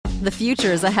The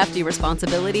future is a hefty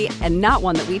responsibility and not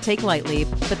one that we take lightly,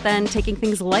 but then taking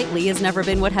things lightly has never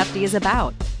been what Hefty is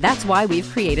about. That's why we've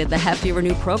created the Hefty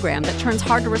Renew program that turns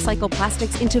hard-to-recycle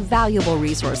plastics into valuable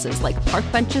resources like park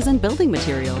benches and building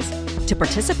materials. To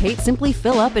participate, simply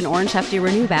fill up an orange Hefty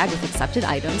Renew bag with accepted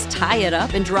items, tie it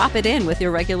up, and drop it in with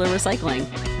your regular recycling.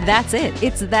 That's it.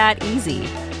 It's that easy.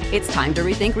 It's time to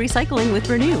rethink recycling with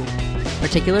Renew.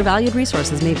 Particular valued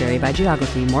resources may vary by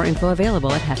geography. More info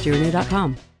available at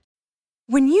heftyrenew.com.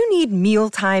 When you need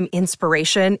mealtime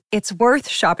inspiration, it's worth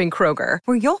shopping Kroger,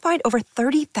 where you'll find over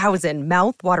 30,000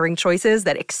 mouth-watering choices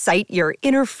that excite your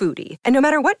inner foodie. And no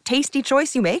matter what tasty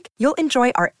choice you make, you'll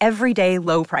enjoy our everyday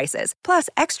low prices, plus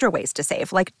extra ways to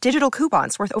save, like digital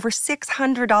coupons worth over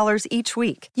 $600 each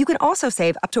week. You can also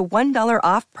save up to $1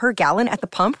 off per gallon at the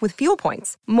pump with fuel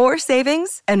points. More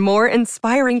savings and more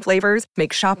inspiring flavors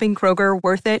make shopping Kroger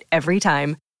worth it every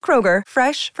time. Kroger,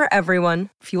 fresh for everyone.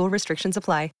 Fuel restrictions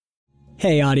apply.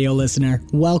 Hey, audio listener.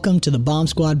 Welcome to the Bomb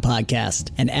Squad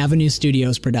podcast, an Avenue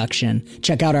Studios production.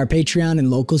 Check out our Patreon and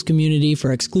Locals community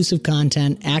for exclusive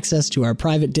content, access to our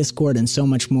private Discord, and so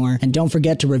much more. And don't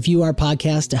forget to review our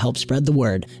podcast to help spread the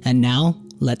word. And now,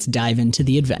 let's dive into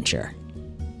the adventure.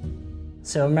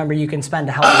 So remember, you can spend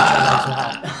to help each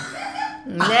other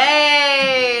as well.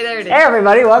 Nay, there it is. Hey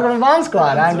everybody, welcome to Bomb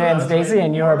Squad. I'm Dan Stacy,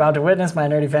 and you are about to witness my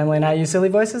nerdy family and I use silly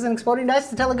voices and exploding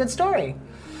dice to tell a good story.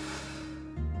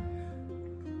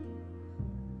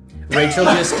 Rachel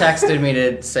just texted me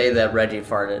to say that Reggie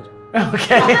farted.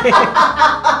 Okay.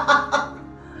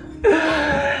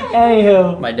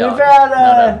 Anywho, My dog, we've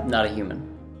had, not a human.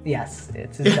 Yes,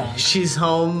 it's his dog. She's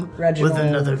home Reginald. with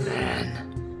another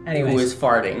man. Anyways. Who is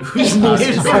farting?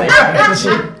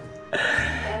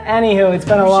 Anywho, it's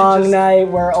been a long night.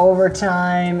 We're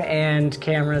overtime and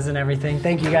cameras and everything.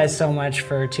 Thank you guys so much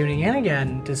for tuning in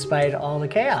again, despite all the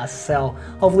chaos. So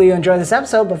hopefully you enjoy this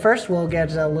episode, but first we'll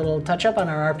get a little touch up on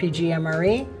our RPG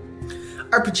MRE.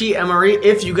 RPG MRE,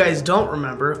 if you guys don't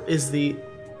remember, is the,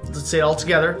 let's say it all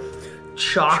together,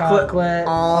 chocolate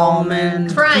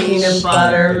almond, crunch. peanut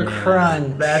butter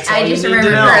crunch. That's all I you just need remember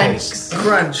to know.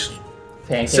 crunch. Crunch.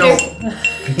 Pancakes. So,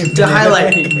 to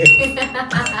highlight,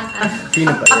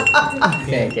 peanut butter.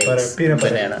 Pancakes. Peanut butter.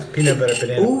 Banana. Peanut butter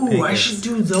banana. ooh, I pancakes. should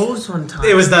do those one time.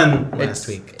 It was done last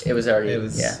week. It was already. It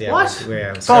was. Yeah. Yeah, What? it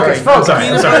was Focus. I'm sorry.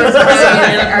 I'm sorry.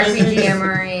 RPG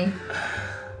MRE.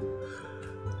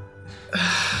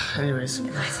 Anyways. Was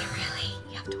it really?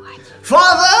 You have to watch it.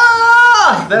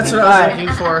 Father! That's what I was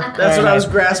looking for. That's what I was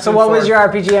grasping So what for. was your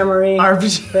RPG MRE?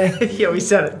 RPG? Yeah, we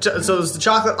said it. So it's the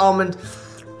chocolate almond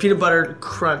peanut butter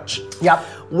crunch. Yep.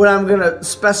 What I'm gonna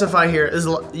specify here is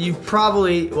you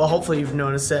probably, well, hopefully you've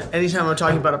noticed that anytime I'm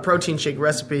talking about a protein shake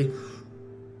recipe,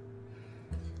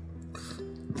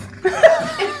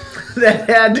 that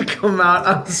had to come out.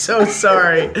 I'm so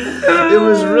sorry. It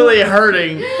was really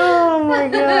hurting. Oh my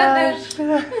gosh.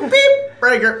 Beep.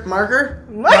 Breaker. Marker.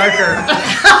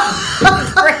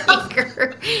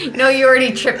 Breaker. No, you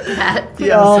already tripped that.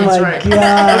 Yes, Oh that's my right.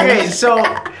 God. Okay, so,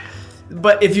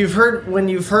 but if when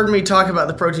you've heard me talk about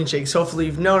the protein shakes, hopefully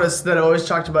you've noticed that I always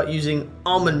talked about using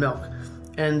almond milk.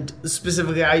 And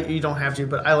specifically, you don't have to,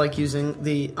 but I like using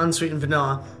the unsweetened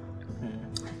vanilla.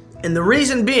 And the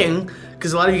reason being,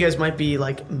 because a lot of you guys might be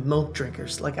like milk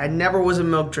drinkers. Like, I never was a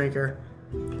milk drinker.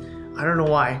 I don't know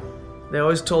why. They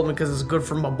always told me because it's good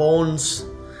for my bones,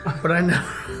 but I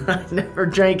never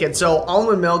drank it. So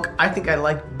almond milk, I think I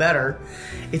like better.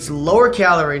 It's lower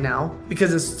calorie now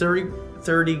because it's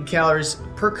 30 calories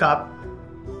per cup.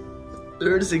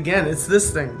 There it is again. It's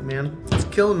this thing, man. It's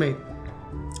killing me.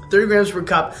 30 grams per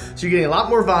cup. So you're getting a lot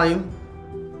more volume,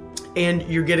 and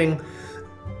you're getting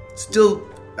still,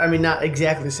 I mean, not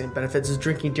exactly the same benefits as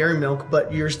drinking dairy milk,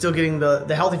 but you're still getting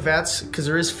the healthy fats because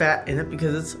there is fat in it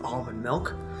because it's almond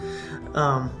milk.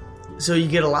 So you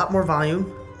get a lot more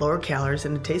volume, lower calories,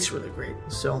 and it tastes really great.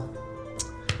 So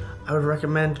I would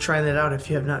recommend trying that out if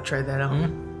you have not tried that out.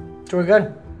 So we're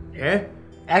good. Yeah?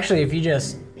 Actually, if you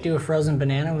just do a frozen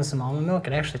banana with some almond milk,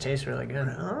 it actually tastes really good.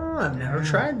 Oh, I've never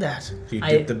tried that. You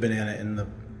dip the banana in the.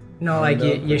 No, like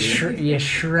milk, you or shred you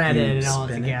it all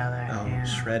spin it? together. Oh, yeah.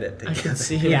 shred it I together. can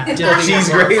see him Yeah. dipping Cheese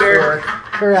it on a grater. fork.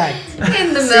 Correct.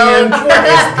 In the milk.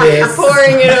 This.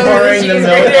 Pouring it over Pouring the the cheese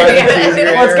milk on the grater. cheese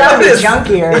grater. Well, it's gotta be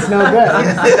chunkier. It's no good.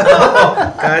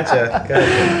 Oh,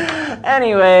 gotcha.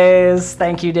 Anyways,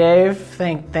 thank you, Dave.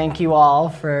 Thank you all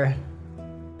for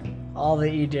all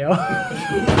that you do.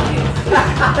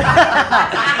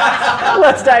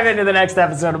 Let's dive into the next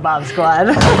episode of Bomb Squad.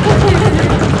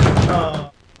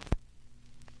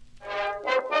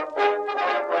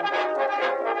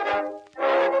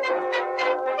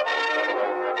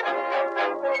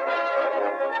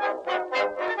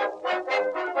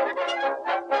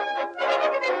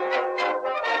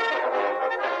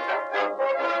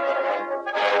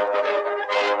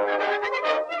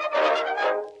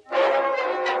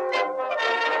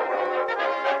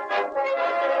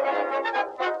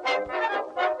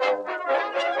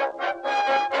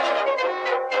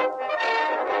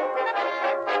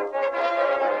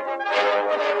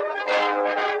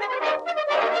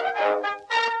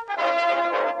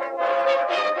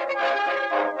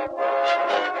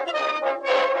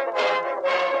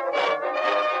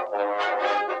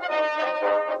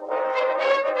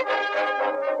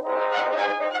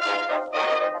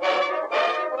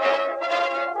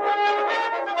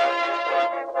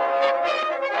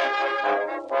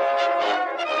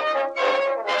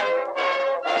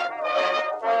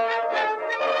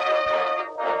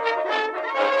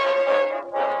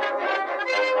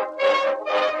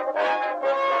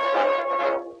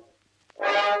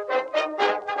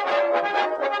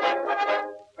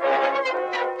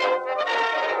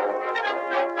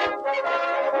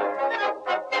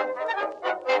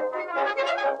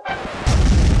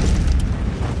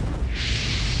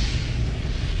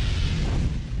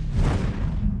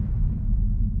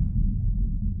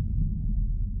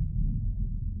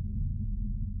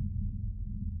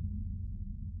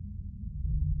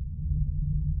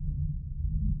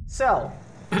 So,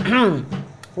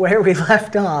 where we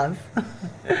left off.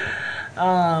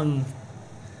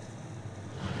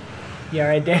 You all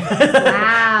right, David?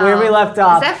 Wow. Where we left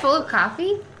off. Is that full of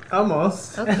coffee?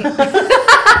 Almost. Okay.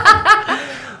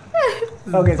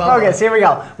 Focus, here we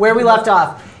go. Where we left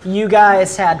off, you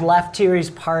guys had left Tiri's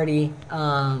party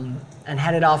and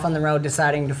headed off on the road,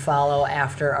 deciding to follow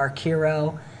after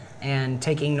Arkiro and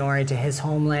taking Nori to his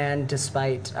homeland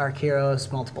despite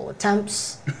Arkiro's multiple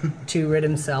attempts to rid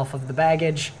himself of the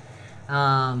baggage.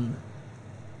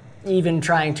 Even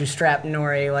trying to strap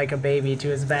Nori like a baby to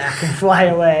his back and fly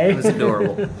away. It was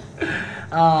adorable.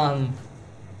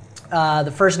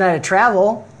 The first night of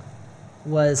travel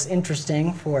was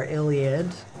interesting for Iliad,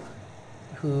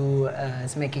 who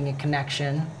is making a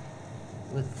connection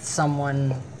with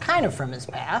someone kind of from his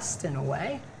past, in a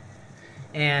way.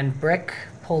 And Brick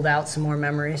pulled out some more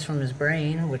memories from his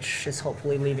brain, which is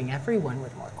hopefully leaving everyone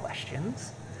with more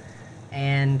questions.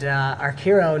 And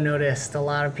Arkiro noticed a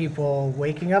lot of people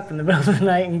waking up in the middle of the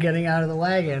night and getting out of the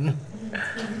wagon.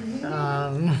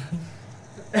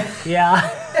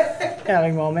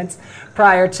 Having moments.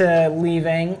 Prior to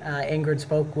leaving, Ingrid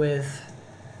spoke with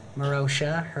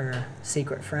Marosha, her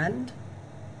secret friend,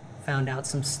 found out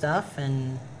some stuff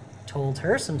and told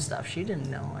her some stuff she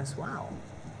didn't know as well.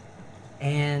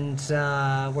 And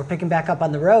we're picking back up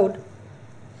on the road.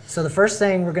 So the first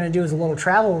thing we're going to do is a little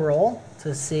travel roll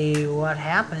to see what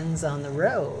happens on the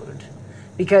road.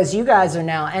 Because you guys are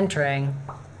now entering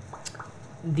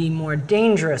the more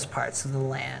dangerous parts of the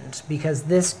land. Because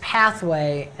this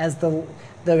pathway, as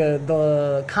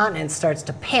the continent starts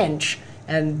to pinch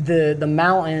and the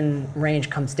mountain range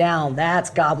comes down,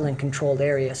 that's goblin-controlled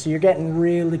area. So you're getting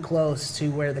really close to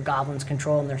where the goblins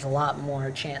control, and there's a lot more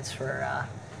chance for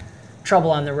trouble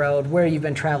on the road. Where you've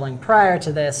been traveling prior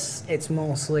to this, it's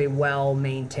mostly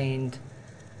well-maintained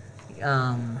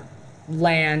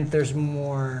land. There's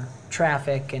more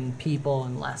traffic and people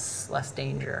and less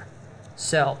danger.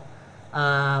 So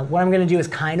what I'm going to do is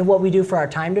kind of what we do for our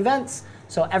timed events.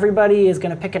 So everybody is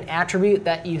going to pick an attribute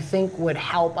that you think would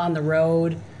help on the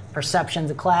road. Perception's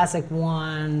a classic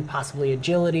one, possibly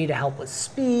agility to help with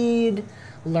speed,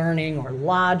 learning or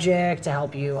logic to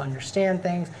help you understand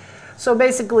things. So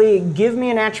basically, give me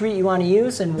an attribute you want to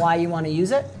use and why you want to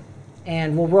use it.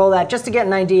 And we'll roll that just to get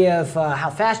an idea of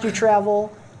how fast you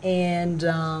travel and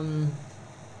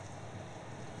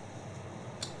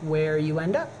where you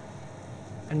end up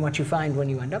and what you find when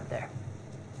you end up there.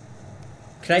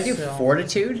 Can I do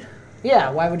fortitude?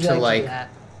 Yeah, why would you To, like to like, do that?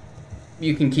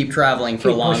 You can keep traveling for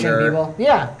Keep pushing longer. people.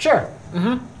 Yeah, sure.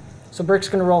 Mm-hmm. So Brick's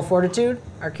going to roll fortitude.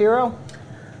 Arkiro,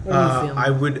 what are you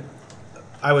feeling?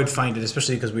 I would find it,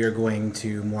 especially because we are going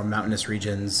to more mountainous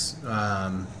regions.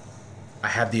 I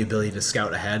have the ability to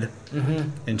scout ahead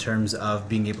in terms of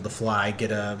being able to fly,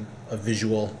 get a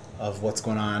visual of what's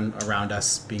going on around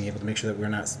us, being able to make sure that we're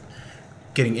not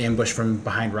getting ambushed from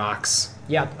behind rocks.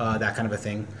 Yep. That kind of a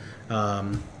thing.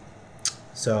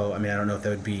 So, I mean, I don't know if that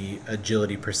would be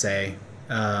agility per se,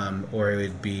 or it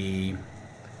would be...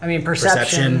 I mean,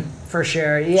 perception for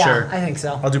sure. Yeah, Sure. I think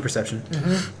so. I'll do perception.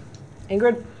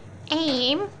 Ingrid?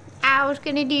 I was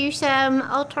gonna do some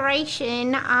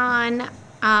alteration on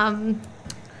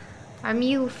our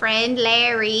new friend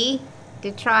Larry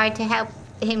to try to help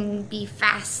him be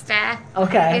faster.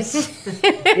 Okay.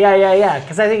 Yeah.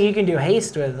 Because I think you can do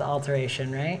haste with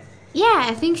alteration, right? Yeah,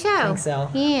 I think so. I think so.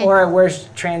 Yeah. Or where's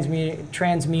transmute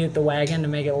the wagon to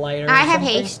make it lighter? I or have something?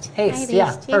 haste. Haste. I have Yeah.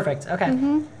 haste, yeah. Perfect.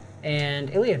 Okay. And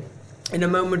Iliad. In a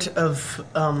moment of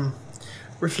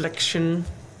reflection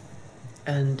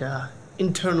and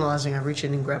internalizing, I reach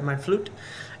in and grab my flute,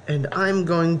 and I'm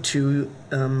going to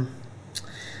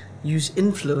use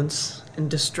influence and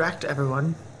distract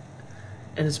everyone,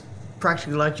 and it's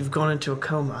practically like you've gone into a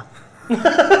coma.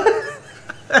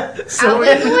 So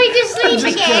we're going to sleep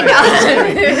again.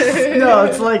 No,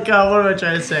 it's like, what am I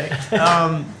trying to say?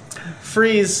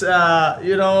 Freeze,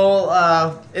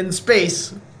 in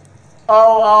space.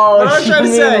 Oh, What am I trying to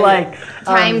you say? mean like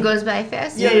Time goes by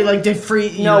fast. Yeah, you like they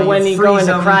freeze. when you go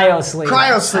into cryo sleep.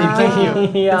 Cryo sleep,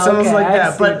 thank you. Yeah, It's almost okay, like I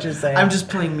that, see but what you're saying. I'm just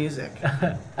playing music.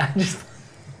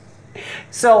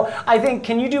 So I think,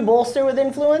 can you do bolster with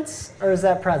influence, or is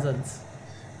that presence?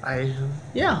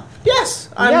 Yes.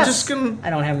 I'm just gonna I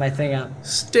don't have my thing up.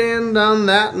 stand on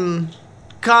that and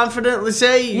confidently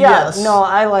say Yeah, yes. no,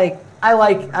 I like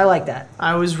that.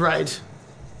 I was right.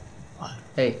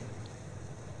 Hey,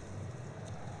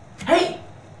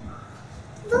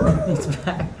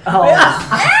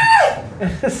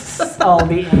 Oh,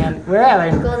 the ant. We're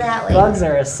having Go that way. bugs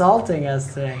are assaulting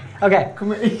us today. Okay. All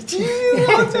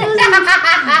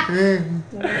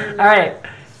right.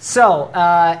 So,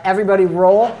 everybody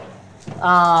roll.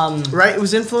 Right? It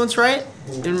was influence, right?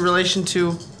 In relation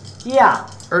to... Yeah.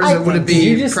 Or would it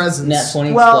be presence? Nat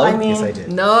 20 Well, explode? I mean... Yes, I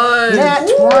did. Nice. Nat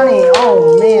 20.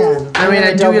 Oh, man. I mean,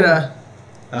 I do get a...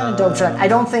 I'm gonna double check. I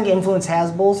don't think influence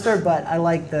has bolster, but I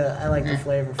like the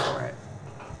flavor for it.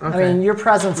 Okay. I mean, your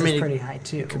presence is pretty high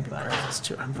too. But Presence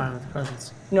too. I'm fine with the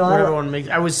presence. No, whatever one makes.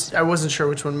 I wasn't sure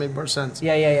which one made more sense.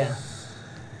 yeah.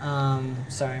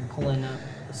 Sorry, I'm pulling up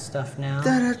the stuff now.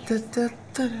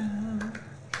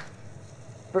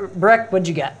 Brick, what'd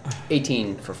you get?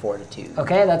 18 for fortitude.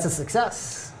 Okay, that's a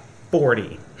success.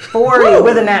 40. 40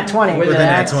 with a nat 20. With a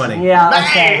nat 20. Yeah,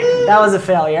 okay. That was a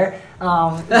failure. Get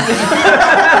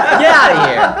out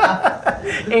of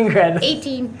here. Ingrid.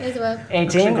 18 as well.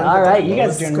 18? All right, you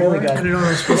guys are doing really I didn't good. know I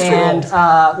was supposed And, to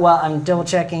roll. well, I'm double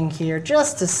checking here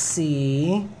just to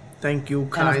see. Thank you,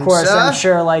 kind And of course, sir. I'm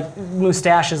sure, like,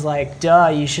 Mustache is like, duh,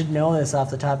 you should know this off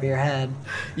the top of your head.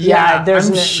 Yeah, there's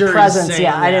I'm no sure he's presence. saying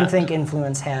Yeah, I didn't that. think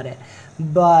influence had it.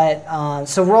 But,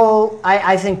 so roll,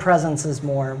 I think presence is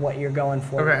more what you're going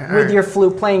for. Okay, all With right. your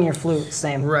flute, playing your flute,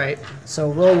 same. Right.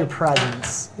 So roll your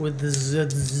presence. With the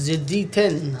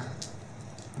Z10.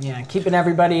 Yeah, keeping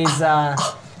everybody's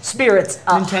spirits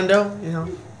up. Nintendo, you know,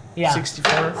 Yeah.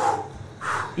 64.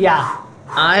 Yeah.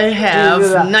 I Do have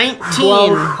that.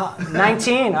 19.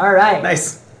 19, all right.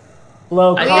 Nice.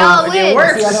 Blow We call. all win. It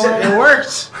worked. The other one? It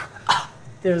worked.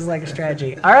 There's like a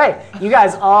strategy. All right, you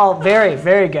guys all very,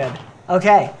 very good.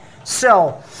 Okay,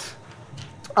 so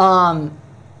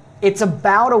it's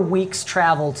about a week's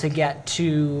travel to get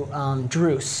to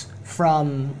Druce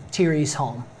from Tiri's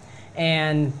home.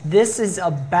 And this is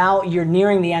you're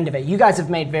nearing the end of it. You guys have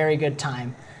made very good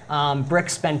time.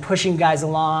 Brick's been pushing guys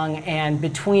along, and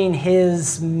between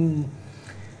his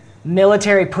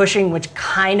military pushing, which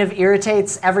kind of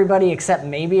irritates everybody except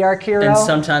maybe Arkiro. And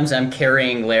sometimes I'm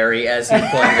carrying Larry as he's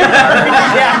pulling the car.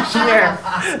 Yeah,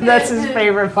 sure. That's his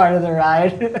favorite part of the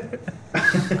ride.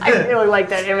 I really like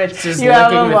that image. Just You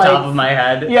have licking him the like, top of my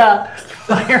head. yeah,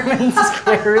 fireman's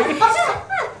carry.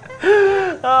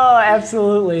 Oh,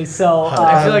 absolutely. So,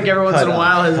 I feel like every once in a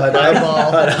while his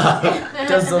eyeball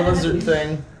does the lizard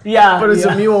thing. yeah, But it's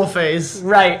yeah. a mule face.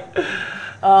 Right.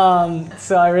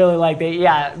 So I really like that.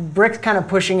 Yeah, Brick's kind of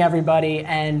pushing everybody,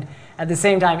 and at the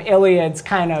same time, Iliad's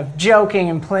kind of joking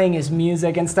and playing his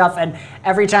music and stuff. And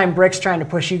every time Brick's trying to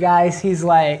push you guys, he's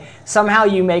like, somehow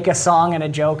you make a song and a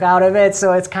joke out of it.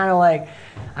 So it's kind of like,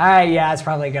 all right, yeah, it's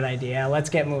probably a good idea. Let's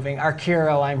get moving.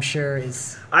 Arkiro, I'm sure,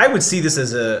 is... I would see this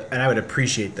and I would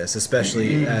appreciate this,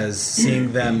 especially as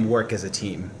seeing them work as a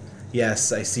team.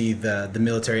 Yes, I see the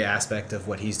military aspect of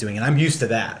what he's doing, and I'm used to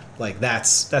that. Like,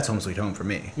 that's home sweet home for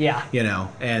me. Yeah. You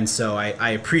know, and so I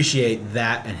appreciate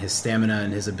that and his stamina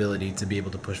and his ability to be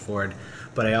able to push forward.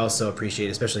 But I also appreciate,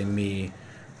 especially me,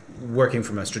 working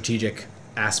from a strategic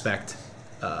aspect,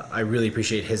 I really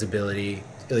appreciate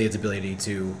Iliad's ability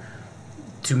to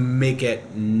make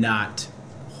it not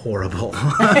horrible.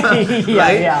 yeah,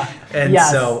 right? yeah. And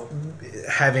Yes. so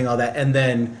having all that, and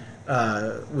then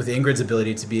with Ingrid's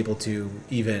ability to be able to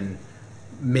even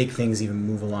make things even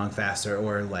move along faster,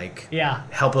 or like Yeah.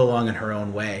 help along in her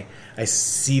own way, I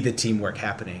see the teamwork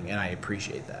happening, and I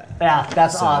appreciate that. Yeah,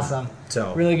 that's So- awesome.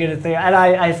 so- really good at and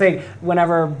I think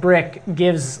whenever Brick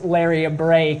gives Larry a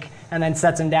break and then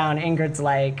sets him down, Ingrid's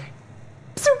like,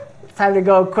 time to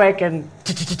go quick, and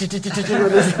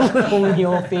with his little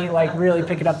mule feet, like really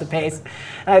picking up the pace.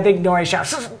 And I think Nori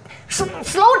shouts,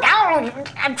 slow down,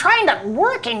 I'm trying to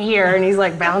work in here. And he's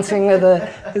like bouncing with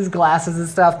his glasses and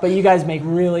stuff, but you guys make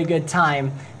really good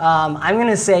time. I'm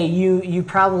gonna say you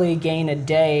probably gain a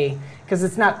day, because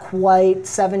it's not quite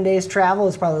 7 days travel,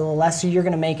 it's probably a little less, so you're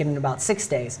gonna make it in about 6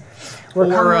 days. Or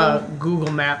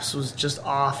Google Maps was just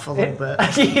off a little bit.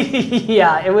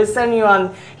 Yeah, it was sending you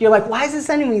on. You're like, why is it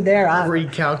sending me there? The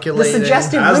Recalculating.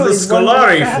 suggested As route the is one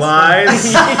Scolari bit faster.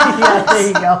 flies. Yeah, there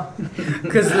you go.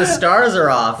 Because the stars are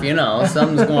off, you know,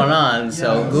 something's going on,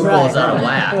 so Google is out of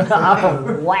whack. Out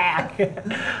of whack. The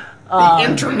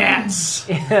internets.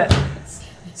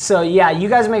 So yeah, you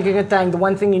guys make a good thing. The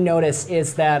one thing you notice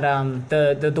is that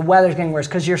the weather's getting worse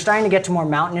because you're starting to get to more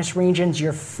mountainous regions.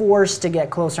 You're forced to get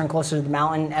closer and closer to the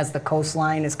mountain as the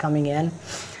coastline is coming in.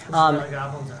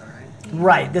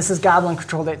 Right, this is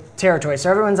goblin-controlled territory,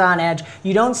 so everyone's on edge.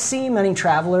 You don't see many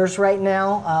travelers right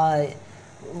now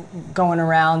going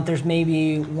around. There's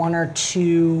maybe 1 or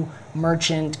 2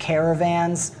 merchant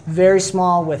caravans, very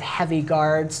small with heavy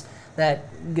guards that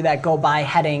go by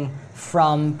heading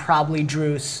from probably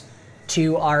Druce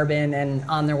to Arbin and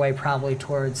on their way probably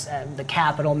towards the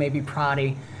capital, maybe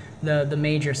Prati, the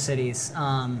major cities.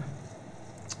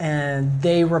 And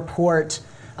they report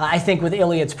I think with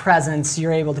Iliad's presence,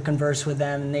 you're able to converse with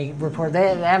them, and they report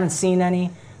they haven't seen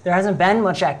any. There hasn't been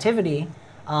much activity,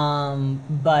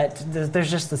 but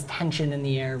there's just this tension in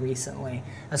the air recently,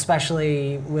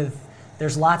 especially with.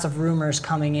 There's lots of rumors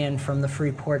coming in from the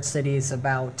free port cities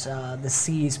about the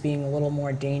seas being a little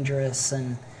more dangerous,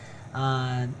 and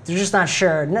they're just not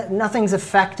sure. Nothing's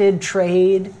affected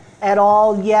trade at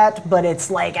all yet, but it's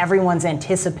like everyone's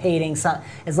anticipating.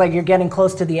 It's like you're getting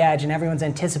close to the edge, and everyone's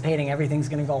anticipating everything's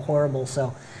going to go horrible.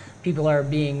 So people are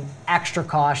being extra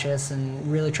cautious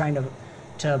and really trying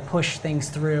to push things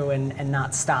through and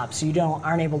not stop. So you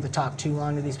aren't able to talk too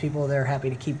long to these people. They're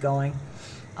happy to keep going.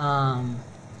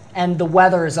 And the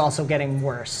weather is also getting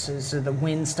worse. So the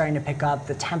wind's starting to pick up,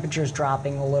 the temperature's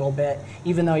dropping a little bit,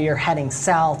 even though you're heading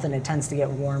south and it tends to get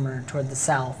warmer toward the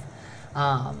south.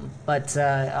 But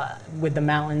with the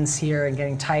mountains here and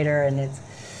getting tighter, and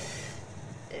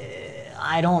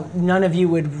none of you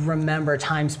would remember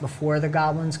times before the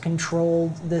goblins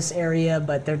controlled this area,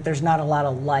 but there's not a lot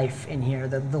of life in here.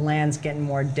 The land's getting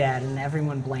more dead, and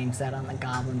everyone blames that on the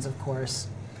goblins, of course.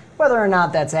 Whether or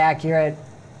not that's accurate,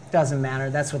 doesn't matter.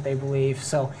 That's what they believe.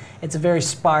 So it's a very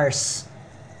sparse,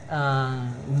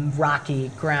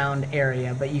 rocky ground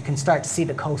area, but you can start to see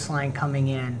the coastline coming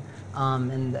in,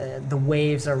 and the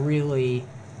waves are really.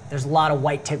 There's a lot of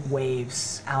white-tipped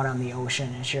waves out on the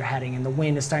ocean as you're heading, and the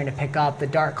wind is starting to pick up. The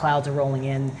dark clouds are rolling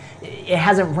in. It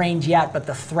hasn't rained yet, but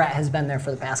the threat has been there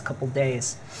for the past couple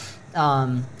days.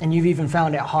 And you've even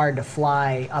found it hard to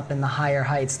fly up in the higher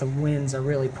heights. The winds are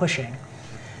really pushing.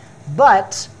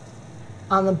 But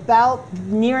on about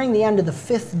nearing the end of the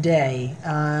 5th day,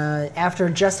 after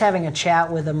just having a chat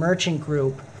with a merchant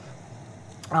group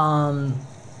that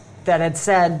had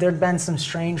said there'd been some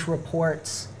strange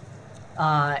reports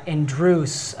in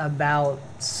Druce about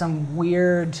some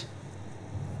weird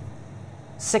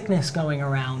sickness going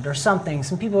around or something.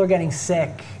 Some people are getting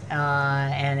sick,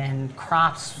 and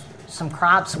some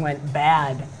crops went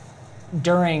bad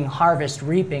during harvest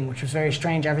reaping, which was very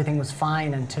strange. Everything was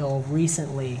fine until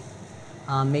recently.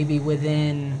 Maybe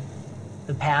within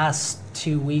the past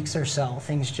 2 weeks or so,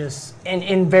 things just,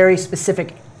 in very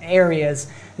specific areas,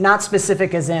 not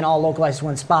specific as in all localized to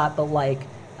one spot, but like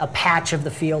a patch of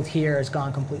the field here has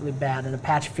gone completely bad, and a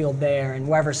patch of field there, and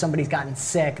wherever somebody's gotten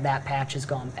sick, that patch has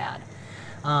gone bad.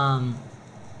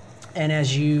 And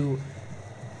as you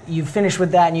finish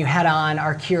with that and you head on,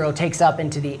 Arkiro takes up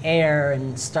into the air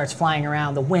and starts flying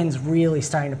around. The wind's really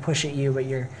starting to push at you, but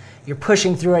you're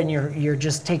pushing through it, and you're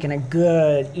just taking a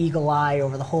good eagle eye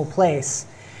over the whole place.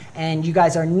 And you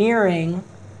guys are nearing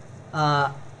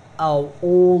a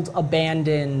old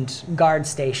abandoned guard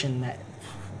station that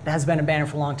has been abandoned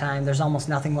for a long time. There's almost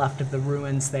nothing left of the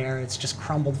ruins there. It's just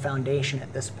crumbled foundation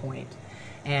at this point.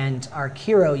 And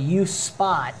Arkiro, you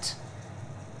spot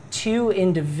 2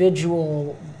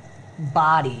 individual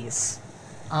bodies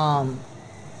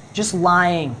just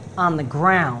lying on the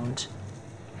ground.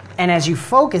 And as you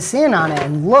focus in on it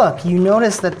and look, you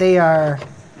notice that they are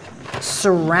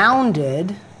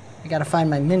surrounded. I gotta find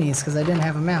my minis because I didn't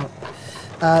have them out.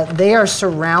 They are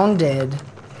surrounded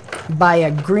by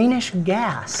a greenish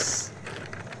gas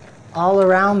all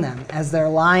around them as they're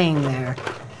lying there.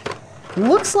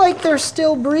 Looks like they're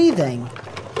still breathing,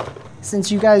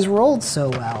 since you guys rolled so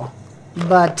well.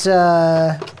 But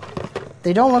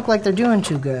they don't look like they're doing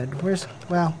too good.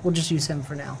 Well, we'll just use him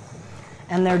for now.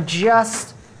 And they're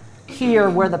just here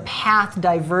where the path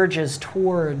diverges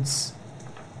towards...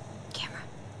 Camera.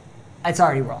 It's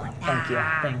already rolling. Thank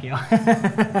you.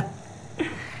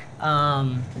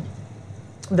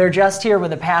 They're just here where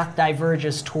the path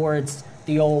diverges towards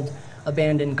the old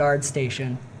abandoned guard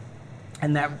station.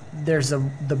 And that there's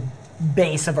the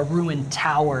base of a ruined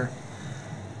tower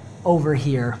over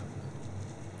here.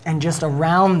 And just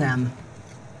around them,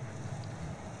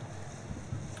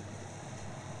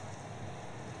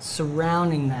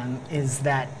 surrounding them, is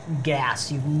that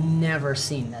gas. You've never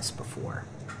seen this before.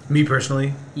 Me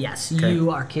personally? Yes, Okay. you,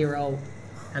 Arkiro,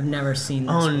 have never seen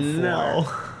this before. No.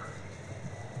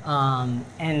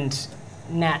 And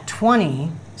Nat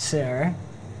 20, sir,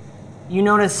 you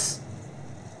notice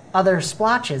other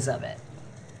splotches of it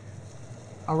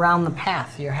around the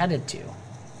path you're headed to.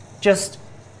 Just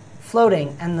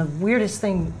floating, and the weirdest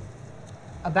thing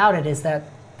about it is that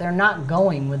they're not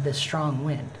going with this strong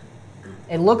wind.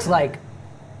 It looks like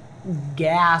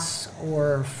gas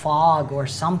or fog or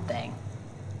something.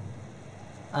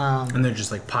 And they're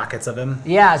just like pockets of him?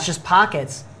 Yeah, it's just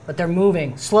pockets, but they're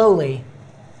moving slowly,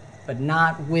 but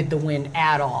not with the wind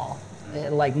at all.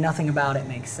 Like nothing about it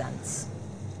makes sense.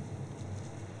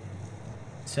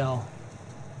 So,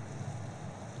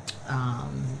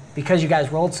 because you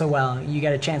guys rolled so well, you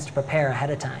get a chance to prepare ahead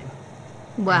of time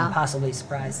and Well, possibly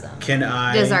surprise them. Can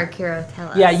I? does our hero tell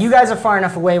us? Yeah, you guys are far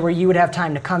enough away where you would have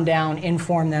time to come down,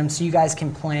 inform them, so you guys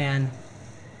can plan.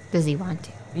 Does he want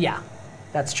to? Yeah,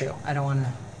 that's true. I don't want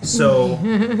to. So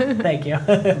Thank you.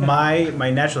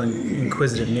 my natural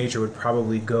inquisitive nature would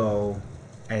probably go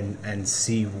and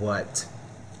see what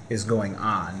is going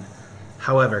on.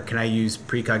 However, can I use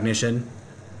precognition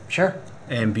Sure.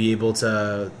 and be able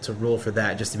to roll for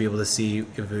that, just to be able to see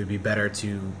if it would be better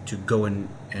to go and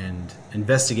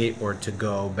investigate, or to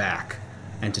go back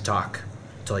and to talk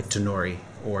to Nori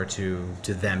or to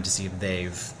them to see if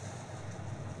they've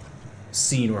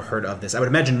seen or heard of this. I would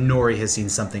imagine Nori has seen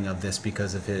something of this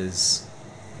because of his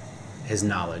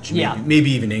knowledge. Yeah.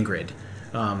 Maybe even Ingrid,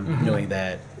 knowing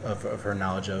that of her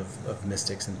knowledge of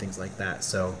mystics and things like that.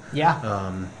 So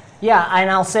Yeah. Yeah, and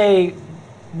I'll say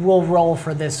we'll roll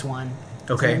for this one.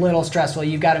 Okay. It's a little stressful.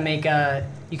 You kind of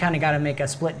got to make a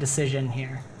split decision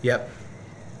here. Yep.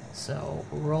 So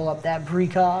roll up that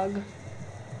precog,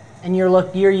 and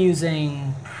you're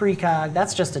using precog.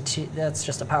 That's just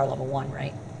a power level 1,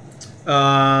 right?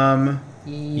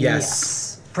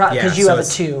 Yes. Because Yeah, you so have a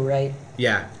it's- 2, right?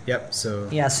 Yeah. Yep. So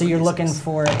Yeah. So you're looking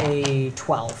for a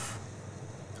 12.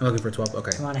 I'm looking for 12.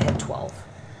 Okay. You want to hit 12.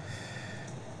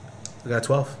 We got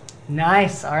 12.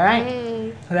 Nice. All right.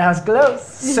 Hey. That was close.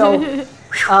 So,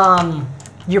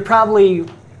 you're probably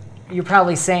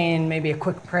saying maybe a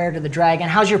quick prayer to the dragon.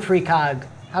 How does your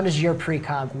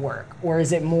precog work? Or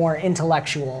is it more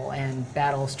intellectual and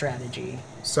battle strategy?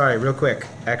 Sorry, real quick.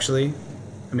 Actually,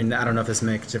 I mean, I don't know if this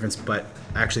makes a difference, but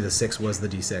actually the 6 was the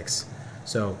D6.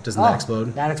 So doesn't that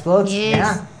explode? That explodes?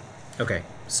 Yes. Yeah. Okay.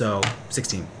 So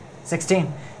 16.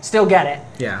 16. Still get it.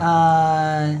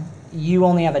 Yeah. You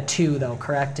only have a 2 though,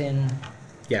 correct?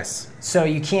 Yes. So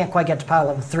you can't quite get to power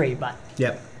level 3, but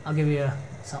Yep. I'll give you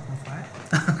something for it.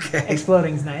 Okay.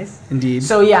 Exploding's nice. Indeed.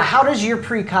 So yeah, how does your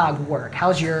precog work?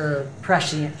 How's your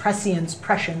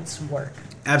prescience work?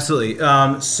 Absolutely.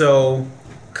 So,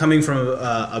 coming from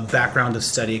a background of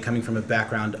study, coming from a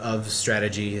background of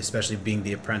strategy, especially being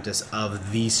the apprentice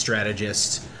of the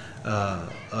strategist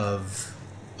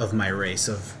of my race,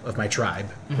 of my tribe,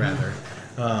 rather,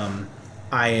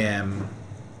 I am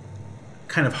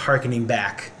kind of hearkening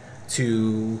back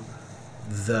to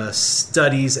the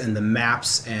studies and the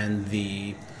maps and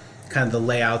the kind of the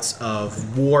layouts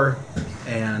of war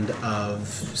and of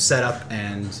setup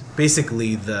and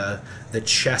basically the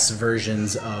chess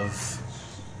versions of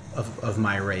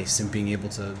my race, and being able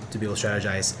to be able to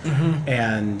strategize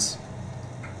and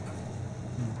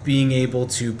being able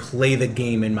to play the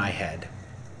game in my head,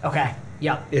 Okay.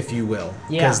 Yep. if you will,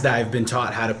 Yeah. because I've been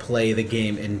taught how to play the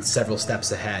game in several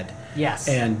steps ahead. Yes.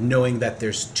 And knowing that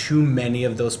there's too many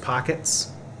of those pockets,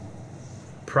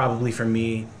 probably for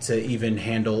me to even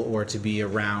handle or to be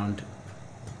around,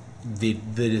 the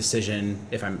decision,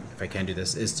 if I can do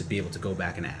this, is to be able to go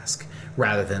back and ask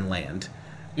rather than land,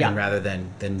 Yeah. and rather than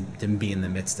be in the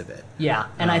midst of it. Yeah,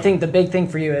 and I think the big thing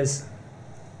for you is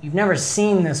you've never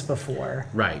seen this before.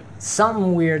 Right.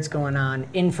 Something weird's going on.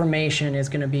 Information is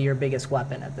going to be your biggest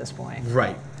weapon at this point.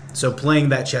 Right. So playing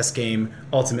that chess game,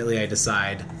 ultimately I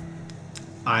decide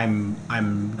I'm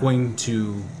going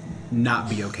to not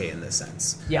be okay in this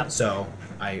sense. Yep. So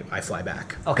I fly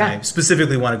back. Okay. And I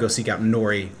specifically want to go seek out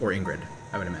Nori or Ingrid,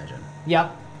 I would imagine.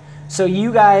 Yep. So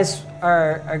you guys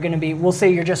are going to be, we'll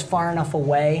say you're just far enough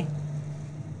away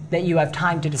that you have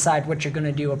time to decide what you're going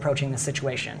to do approaching the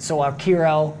situation. So our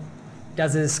Kiro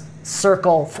does his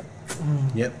circle,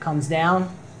 Yep. comes down.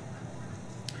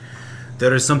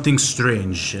 There is something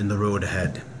strange in the road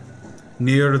ahead.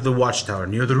 Near the watchtower,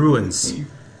 near the ruins,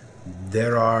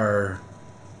 there are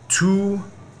two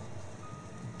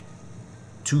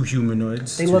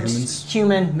humanoids. They two look humans.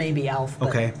 human, maybe elf, but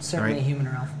Okay, certainly alright. human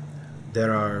or elf.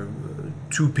 There are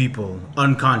two people,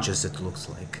 unconscious it looks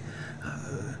like.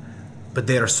 But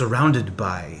they are surrounded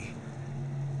by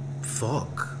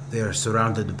fog. They are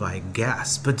surrounded by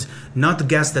gas, but not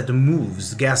gas that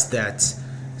moves, gas that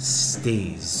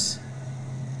stays.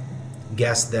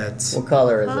 Gas that... What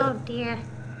color is Oh it? dear.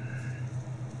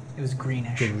 It was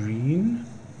greenish. green?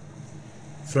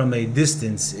 From a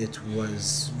distance, it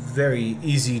was very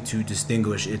easy to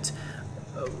distinguish it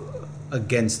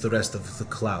against the rest of the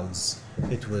clouds.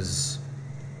 It was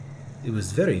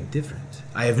very different.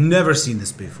 I have never seen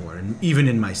this before, and even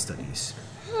in my studies.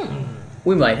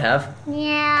 We might have.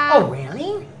 Yeah. Oh,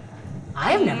 really?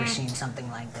 I have never seen something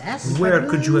like this. Where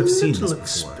could you have seen this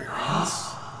before?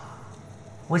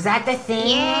 Was that the thing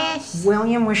Yes.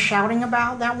 William was shouting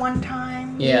about that one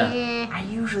time? Yeah. Yeah. I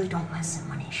usually don't listen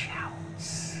when he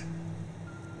shouts.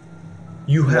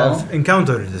 You have Well-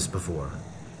 encountered this before.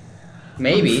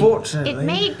 Maybe. Unfortunately, It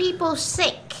made people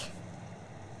sick.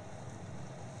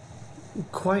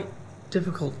 quite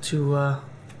difficult to.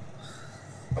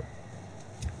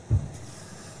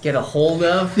 Get a hold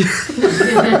of.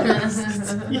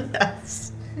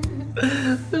 Yes.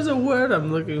 There's a word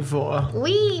I'm looking for.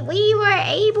 We were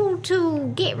able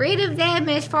to get rid of them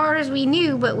as far as we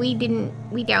knew, but we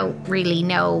don't really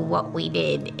know what we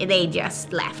did. They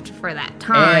just left for that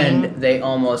time. And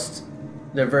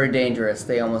they're very dangerous.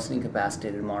 They almost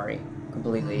incapacitated Mari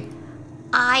completely.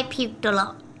 I puked a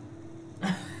lot.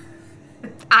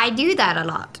 I do that a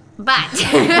lot, but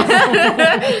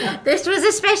this was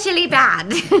especially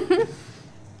bad.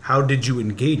 How did you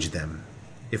engage them?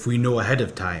 If we know ahead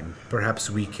of time, perhaps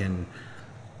we can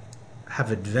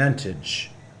have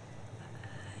advantage.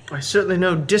 I certainly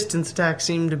know distance attacks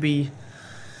seem to be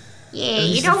Yeah, at you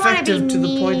least don't want to be effective to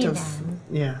the point near of them.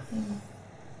 yeah.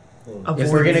 If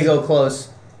we're gonna go close,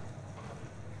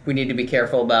 we need to be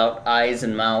careful about eyes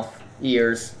and mouth,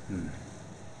 ears.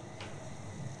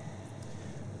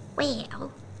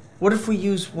 Well, What if we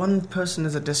use one person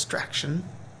as a distraction,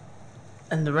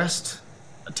 and the rest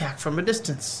attack from a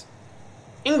distance?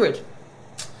 Ingrid,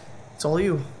 it's all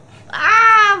you.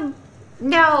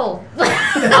 no.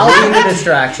 I'll be the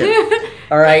distraction.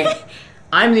 All right.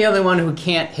 I'm the only one who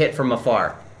can't hit from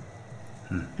afar.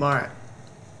 All right.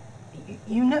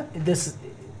 You know, this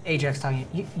Ajax talking,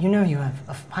 you know you have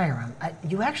a firearm.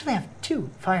 You actually have 2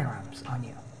 firearms on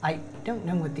you. I don't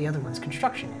know what the other one's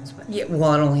construction is, but... Yeah.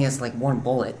 Well, it only has like 1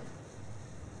 bullet.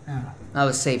 Oh, I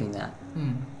was saving that. 4.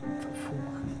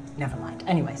 Never mind.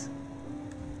 Anyways.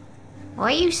 What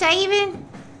are you saving?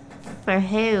 For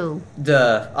who?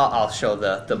 I'll show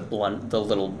the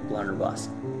little blunderbuss.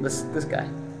 This guy.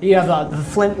 You have the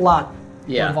flintlock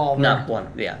Yeah. revolver. Not blunt.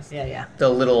 Yeah. Yeah. The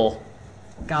little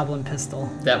Goblin pistol.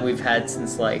 that we've had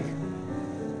since like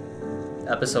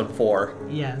episode 4.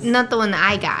 Yes. Not the one that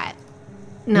I got.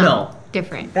 No.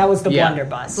 Different. That was the Yeah.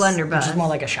 blunderbuss. Blunderbuss. Which is more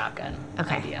like a shotgun.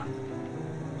 Okay. Idea.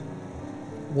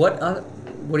 What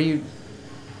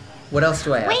else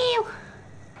do I have? Well,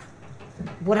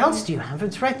 What else do you have?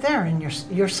 It's right there in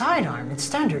your sidearm. It's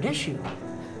standard issue.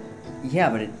 Yeah,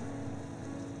 but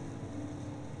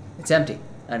it's empty.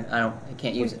 I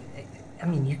can't use it. I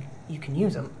mean, you can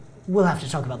use them. We'll have to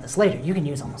talk about this later. You can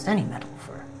use almost any metal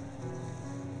for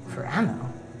ammo.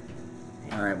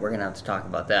 All right, we're gonna have to talk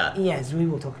about that. Yes, we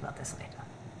will talk about this later.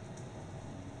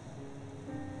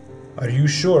 Are you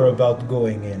sure about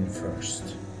going in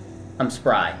first? I'm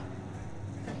spry.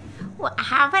 well, I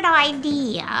have an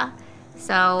idea.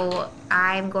 So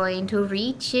I'm going to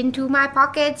reach into my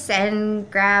pockets and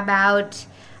grab out,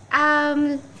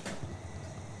 I'm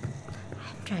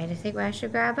trying to think what I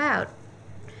should grab out.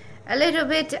 A little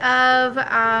bit of,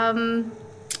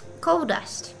 coal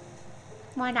dust.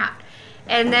 Why not?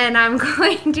 And then I'm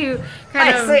going to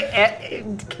kind of...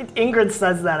 Ingrid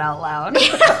says that out loud.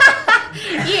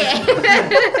 Yeah.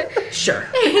 Sure.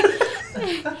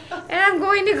 And I'm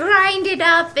going to grind it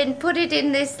up and put it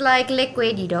in this like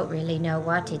liquid. You don't really know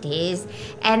what it is.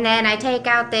 And then I take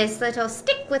out this little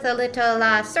stick with a little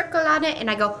circle on it and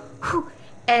I go, whew,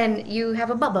 and you have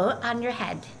a bubble on your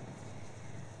head.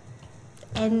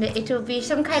 And it'll be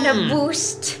some kind of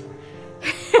boost.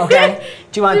 Okay.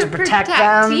 Do you want to protect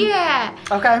them? Yeah.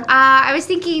 Okay. I was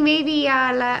thinking maybe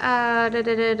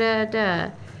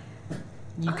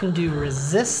You can do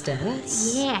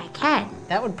resistance. yeah, I can.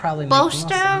 That would probably make more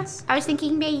Bolster. sense. I was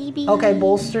thinking maybe. Okay,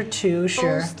 bolster 2,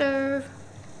 sure. Bolster,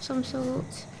 some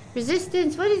sort.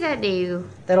 Resistance. What does that do?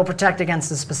 That'll protect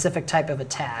against a specific type of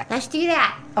attack. Let's do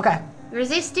that. Okay.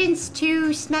 Resistance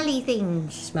to smelly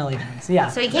things. Smelly things. Yeah.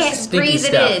 So he can't Stinky breathe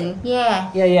stuff. it in.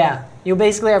 Yeah. Yeah. You'll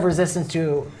basically have resistance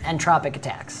to entropic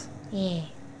attacks. Yeah.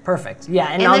 Perfect. Yeah,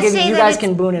 and, And I'll let's give say you that guys it's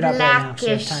can boon it up right now. So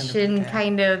you have time blackish to and prepare.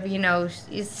 kind of,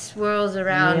 it swirls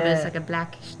around, but it's Yeah. like a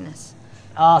blackishness.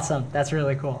 Awesome. That's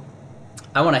really cool.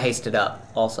 I want to haste it up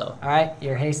also. All right,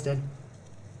 you're hasted.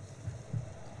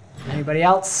 Anybody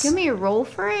else? Give me a roll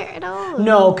for it at all?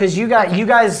 No, because you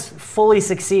guys fully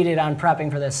succeeded on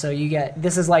prepping for this. So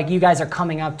this is like you guys are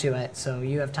coming up to it, so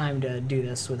you have time to do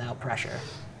this without pressure.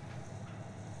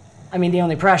 I mean, the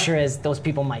only pressure is those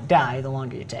people might die the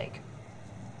longer you take.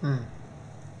 We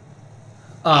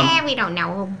don't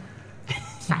know.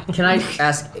 Can I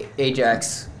ask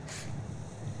Ajax?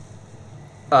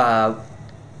 Can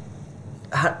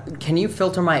you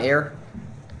filter my air?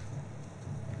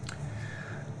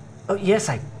 Oh yes,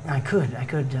 I could.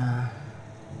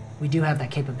 We do have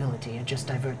that capability. It just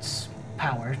diverts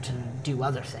power to do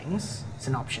other things. It's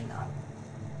an option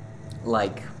though.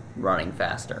 Like running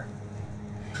faster.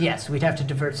 Yes, we'd have to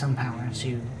divert some power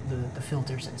to the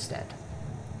filters instead.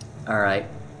 All right.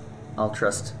 I'll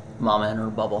trust Mama and her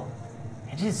bubble.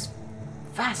 It is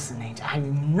fascinating.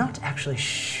 I'm not actually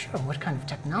sure what kind of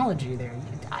technology they're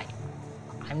using.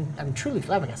 I'm truly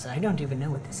flabbergasted. I don't even know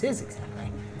what this is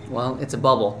exactly. Well, it's a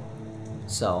bubble,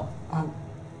 so...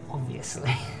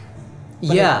 Obviously.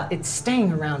 But yeah. It's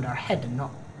staying around our head and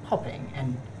not popping,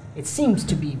 and it seems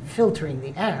to be filtering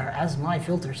the air as my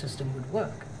filter system would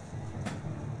work.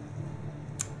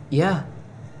 Yeah.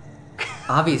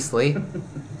 Obviously.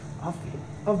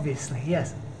 Obviously,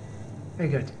 yes. Very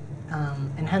good.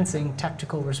 Enhancing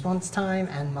tactical response time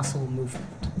and muscle movement.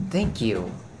 Thank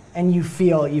you. And you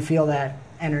feel that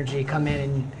energy come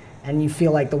in, and you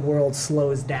feel like the world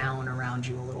slows down around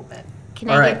you a little bit. Can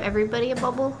I give everybody a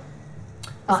bubble?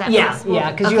 Is that possible?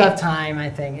 Yeah, because you have time, I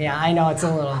think. Yeah, I know it's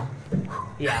a little...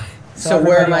 Yeah. So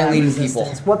where am I leading people?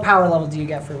 What power level do you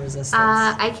get for resistance?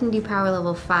 I can do power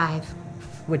level 5.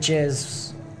 Which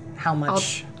is how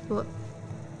much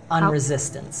on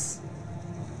resistance?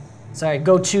 Sorry,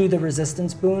 go to the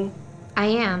resistance boon. I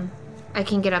am. I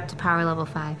can get up to power level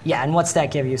 5. Yeah, and what's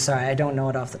that give you? Sorry, I don't know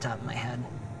it off the top of my head.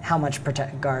 How much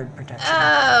guard protection?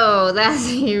 Oh, that's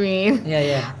what you mean.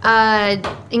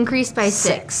 Yeah. Increased by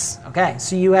 6. Okay,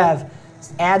 so you have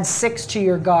add 6 to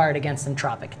your guard against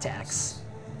entropic attacks.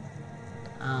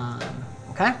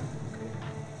 Okay.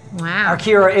 Wow.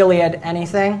 Arkira or Iliad,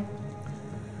 anything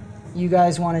you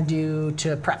guys want to do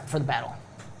to prep for the battle?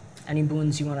 Any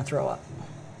boons you want to throw up?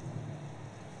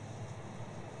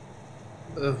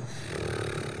 I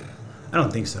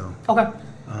don't think so. Okay.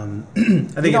 I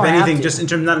think if anything, just in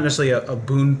terms, not necessarily a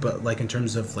boon, but like in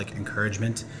terms of like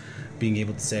encouragement, being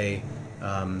able to say,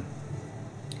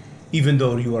 even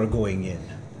though you are going in,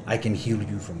 I can heal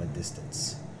you from a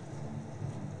distance.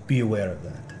 Be aware of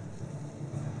that.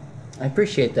 I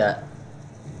appreciate that.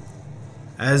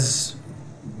 As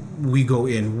we go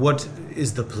in, what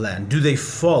is the plan? Do they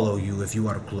follow you if you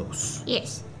are close?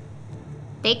 Yes.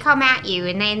 They come at you,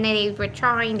 and then they were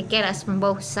trying to get us from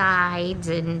both sides,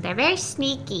 and they're very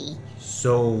sneaky.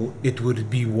 So it would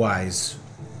be wise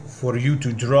for you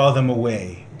to draw them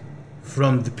away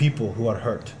from the people who are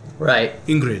hurt. Right.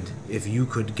 Ingrid, if you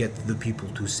could get the people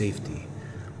to safety,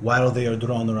 while they are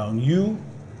drawn around you,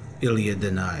 Iliad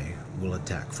and I will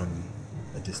attack from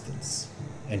a distance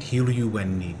and heal you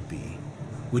when need be.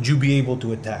 Would you be able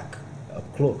to attack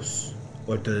up close,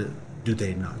 or do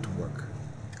they not work?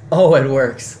 Oh, it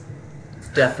works.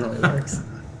 Definitely works.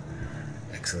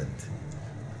 Excellent.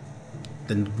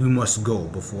 Then we must go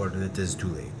before it is too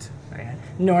late. Okay.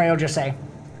 Nori will just say,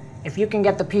 if you can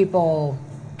get the people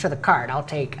to the cart, I'll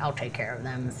take care of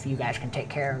them if you guys can take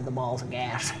care of the balls of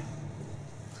gas.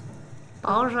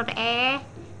 Balls of air?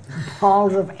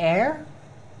 Balls of air?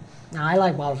 No, I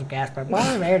like balls of gas, but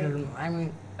balls of air doesn't, I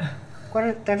mean,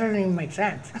 that doesn't even make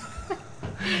sense.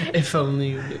 If only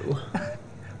you knew.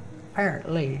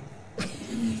 Apparently.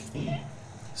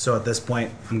 So at this point,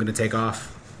 I'm going to take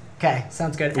off. Okay,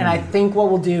 sounds good. And I think what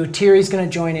we'll do, Tiri's going to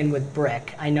join in with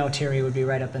Brick. I know Tiri would be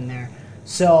right up in there.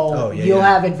 So you'll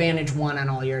have advantage 1 on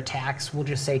all your attacks. We'll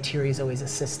just say Tiri's always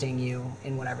assisting you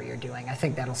in whatever you're doing. I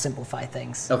think that'll simplify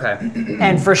things. Okay.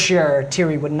 And for sure,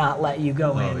 Tiri would not let you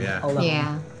go in alone.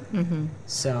 Yeah. Mm-hmm.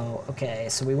 So, okay,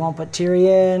 so we won't put Tiri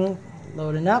in.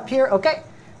 Loading up here. Okay.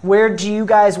 Where do you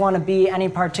guys want to be? Any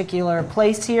particular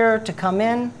place here to come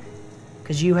in?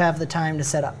 Because you have the time to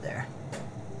set up there.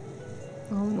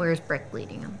 Well, where's Brick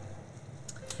leading them?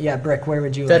 Yeah, Brick, where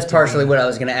would you That's like to partially be? what I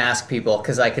was going to ask people,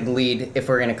 because I could lead, if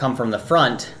we're going to come from the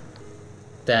front,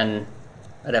 then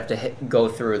I'd have to go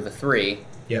through the 3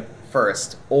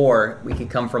 first. Or we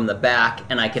could come from the back,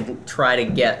 and I could try to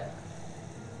get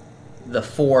the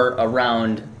 4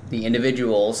 around the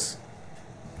individuals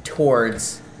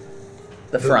towards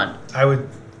the front. I would,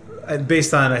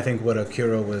 based on I think what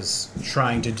Akira was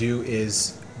trying to do,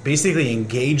 is basically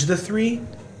engage the 3,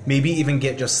 maybe even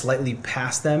get just slightly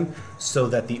past them so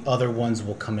that the other ones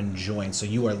will come and join. So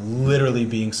you are literally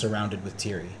being surrounded with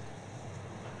Tiri.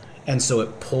 And so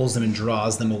it pulls them and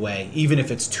draws them away, even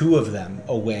if it's 2 of them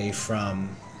away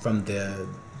from the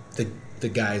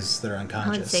guys that are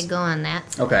unconscious. I would say go on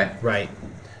that. Okay. Right.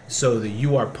 So that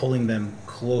you are pulling them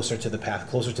closer to the path,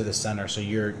 closer to the center. So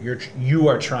you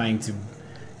are trying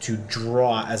to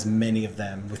draw as many of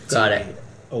them with Tiri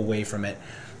away from it.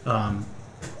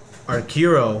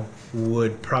 Arkiro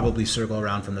would probably circle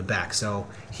around from the back, so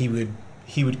he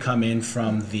would come in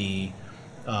from the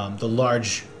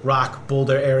large rock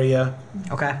boulder area.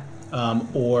 Okay.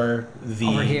 Or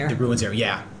the ruins area.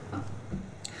 Yeah.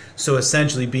 So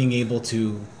essentially, being able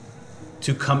to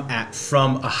come at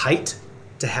from a height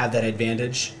to have that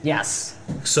advantage. Yes.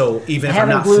 So even I if I'm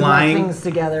haven't not glued my flying, things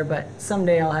together, but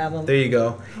someday I'll have them. there you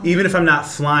go. Even if I'm not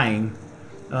flying,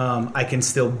 I can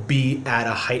still be at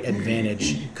a height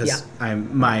advantage because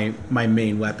my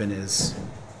main weapon is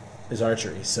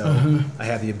archery. So I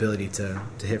have the ability to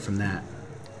hit from that.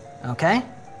 Okay.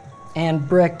 And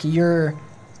Brick, you're...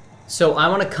 So I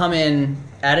want to come in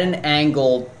at an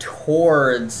angle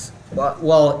towards...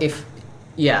 Well, if...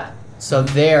 Yeah. So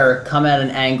there, come at an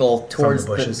angle towards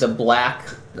the black...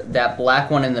 That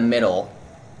black one in the middle.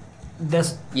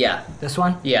 This? Yeah. This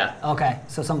one? Yeah. Okay.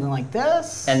 So something like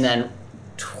this? And then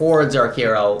towards our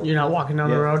hero. You're not walking down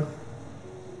the road?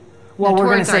 Well, we're going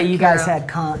to towards say our you guys hero.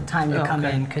 had time to come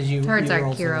in because you Towards you our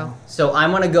rolled so hero. well. So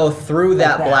I'm going to go through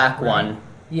that that, black right? one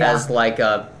Yeah. as like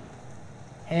a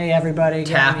Hey, everybody. get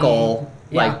tackle,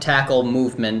 me. Yeah. tackle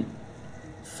movement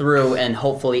through and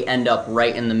hopefully end up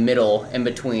right in the middle in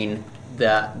between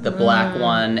the black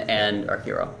one and our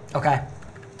hero. Okay.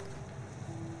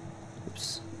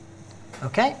 Oops.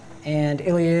 Okay. And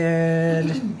Iliad,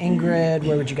 Ingrid,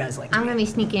 where would you guys like to I'm be? gonna be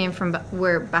sneaking in from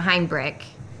we're behind Brick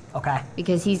Okay.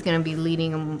 because he's gonna be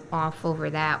leading him off over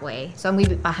that way. So I'm gonna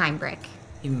be behind Brick,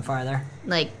 Even farther.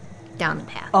 like down the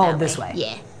path. Oh, that this way.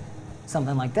 Yeah,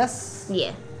 Something like this.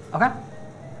 yeah. Okay.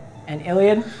 And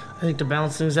Iliad, I think to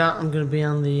balance things out, I'm going to be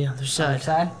on the other side. other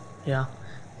side. Yeah.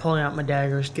 Pulling out my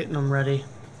daggers, getting them ready.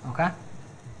 Okay.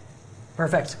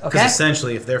 Perfect. Because Okay.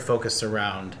 essentially, if they're focused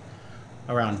around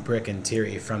Brick and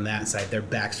Tiri from that side, their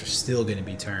backs are still going to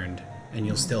be turned, and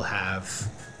you'll still have,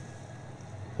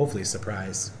 hopefully, a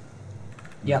surprise.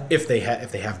 Yep. If they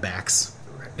have backs,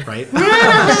 right?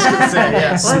 What's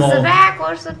the back?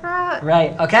 What's the front?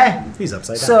 Right. Okay. He's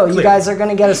upside down. So you Clear. guys are going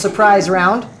to get a surprise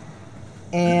round,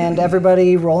 and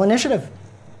everybody roll initiative.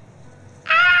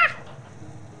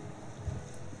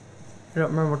 I don't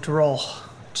remember what to roll.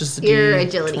 Just the Your D20.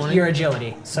 agility. Your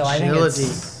agility. So I think Agility.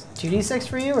 it's 2d6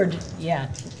 for you, or yeah,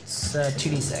 it's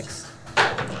 2d6.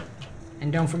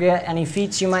 And don't forget any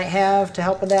feats you might have to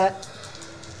help with that.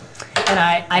 And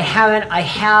I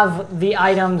have the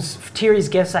items, Tiri's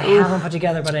gifts. I have them put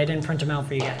together, but I didn't print them out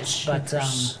for you guys. But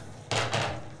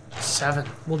 7.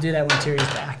 we'll do that when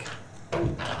Tiri's back.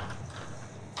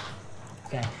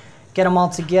 Okay, get them all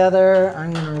together.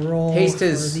 I'm gonna roll Haste for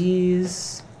is-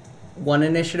 these. One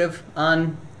initiative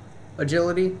on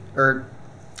agility? Or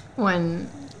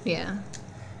Yeah.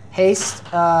 Haste.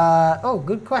 Oh,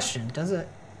 good question. Does it?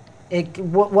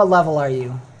 What level are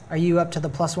you? Are you up to the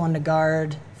 +1 to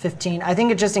guard? 15. I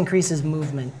think it just increases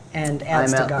movement and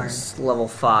adds I'm to at guard. level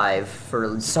 5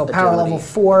 for So agility. power level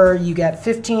 4, you get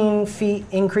 15 feet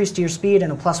increase to your speed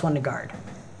and a +1 to guard.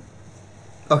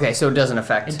 Okay, so it doesn't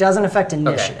affect. It doesn't affect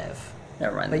initiative,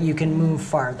 Never mind. but you can move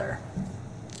farther.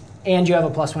 And you have a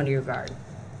 +1 to your guard.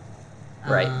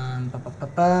 Right.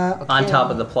 Okay. On top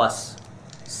of the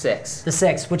 +6. The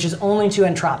 6, which is only to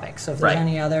entropic. So if there's Right.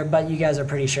 any other, but you guys are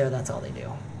pretty sure that's all they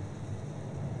do.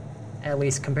 At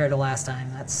least compared to last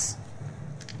time. That's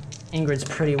Ingrid's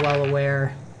pretty well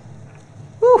aware.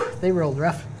 Whew, they rolled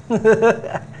rough.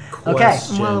 Okay.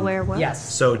 Question. I'm well aware what.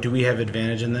 Yes. So, do we have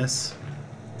advantage in this?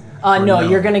 No, no?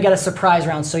 you're going to get a surprise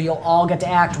round, so you'll all get to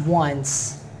act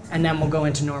once, and then we'll go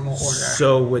into normal order.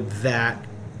 So, would that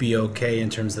be okay in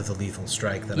terms of the lethal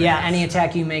strike that I Yeah, have? any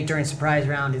attack you make during surprise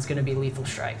round is going to be lethal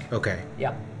strike. Okay.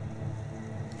 Yep,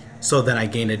 So then I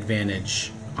gain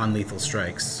advantage on lethal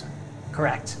strikes.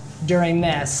 correct. During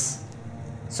this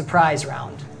surprise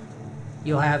round,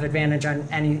 you'll have advantage on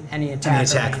any attack. Any or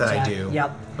attack that I do.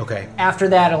 Yep. Okay. After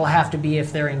that, it'll have to be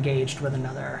if they're engaged with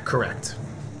another Correct.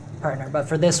 partner. But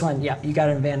for this one, yeah, you got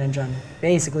an advantage on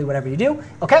basically whatever you do.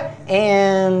 Okay,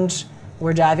 and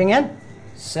we're diving in.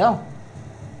 So,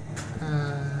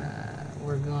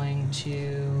 we're going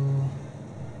to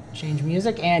change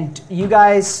music. And you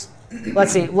guys,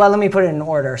 let's see. Well, let me put it in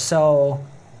order. So,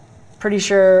 pretty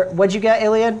sure, what'd you get,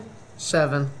 Iliad?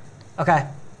 7. Okay.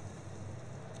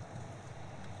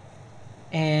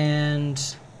 And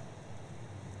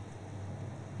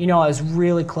you know, I was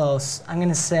really close. I'm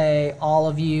gonna say all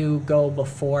of you go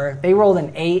before. They rolled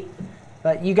an 8,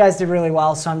 but you guys did really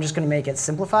well, so I'm just gonna make it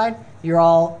simplified. You're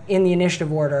all in the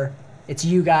initiative order. It's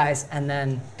you guys and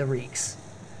then the Reeks.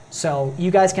 So you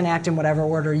guys can act in whatever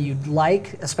order you'd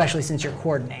like, especially since you're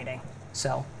coordinating.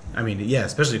 So I mean, yeah,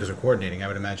 especially because we're coordinating. I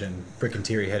would imagine Brick and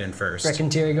Tiri head in first. Brick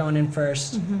and Tiri going in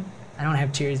first. I don't have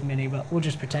Tiri's mini, but we'll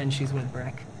just pretend she's with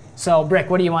Brick. So, Brick,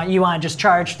 what do you want? You want to just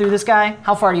charge through this guy?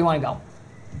 How far do you want to go?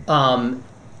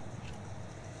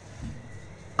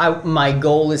 My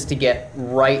goal is to get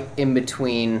right in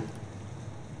between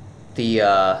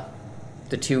the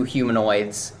two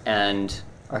humanoids and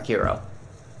our hero.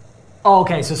 Oh,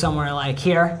 okay, so somewhere like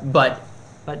here. But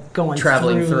but going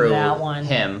traveling through that one,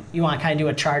 him. You want to kind of do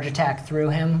a charge attack through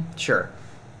him? Sure.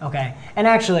 Okay. And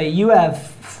actually, you have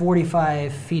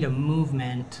 45 feet of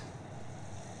movement.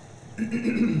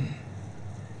 They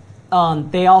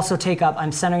also take up,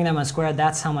 I'm centering them on square,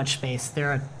 that's how much space.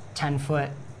 They're a 10-foot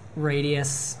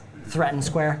radius threatened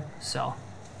square, so.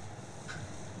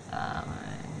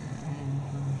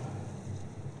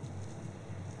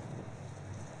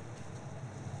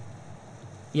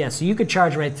 Yeah, so you could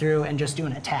charge right through and just do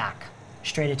an attack.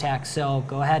 Straight attack, so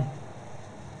go ahead.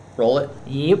 Roll it.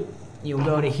 Yep. You'll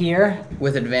go to here.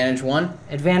 With advantage 1?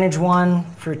 Advantage 1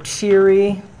 for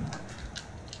Tiri.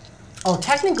 Oh,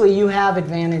 technically you have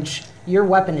advantage. Your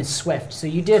weapon is swift, so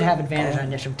you did have advantage on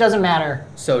initiative. Doesn't matter.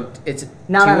 So it's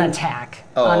not 2? on attack.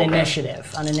 Oh, on okay.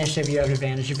 initiative. On initiative, you have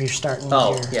advantage if you're starting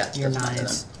with your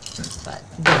knives. But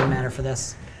it doesn't matter for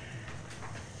this.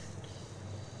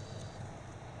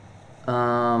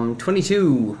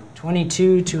 22.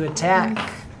 22 to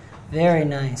attack. Very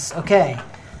nice. Okay.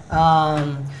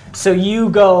 So you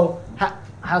go.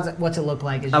 What's it look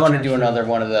like? I want to do another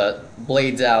one of the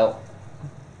blades out.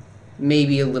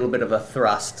 Maybe a little bit of a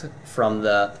thrust from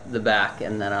the back,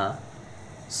 and then a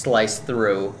slice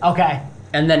through. Okay.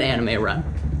 And then anime run.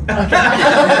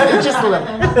 Okay. Just a little.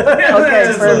 Okay,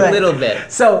 just a little bit.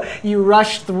 So you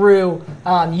rush through.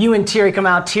 You and Tiri come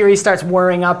out. Tiri starts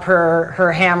whirring up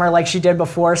her hammer like she did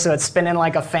before, so it's spinning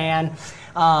like a fan,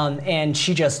 and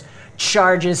she just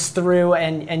charges through,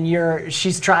 and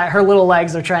her little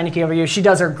legs are trying to keep up with you. She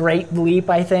does her great leap,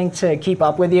 I think, to keep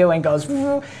up with you, and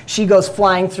she goes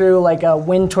flying through like a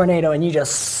wind tornado, and you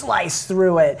just slice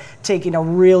through it, taking a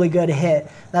really good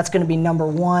hit. That's going to be number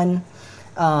 1.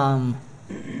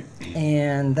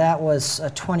 And that was a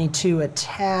 22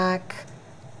 attack.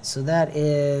 So that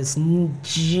is,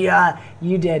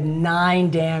 you did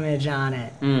 9 damage on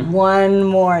it. One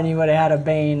more and you would have had a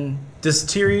Bane. Does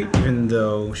Tiri, even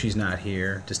though she's not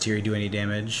here, does Tiri do any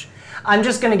damage? I'm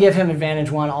just going to give him advantage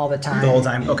 1 all the time. The whole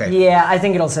time? Okay. Yeah, I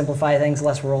think it'll simplify things,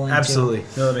 less rolling. Absolutely.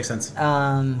 No, that makes sense.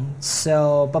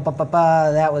 So,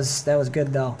 that was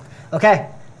good though. Okay.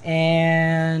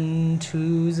 And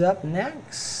who's up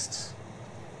next?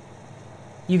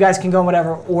 You guys can go in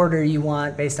whatever order you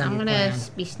want based on your plan. I'm going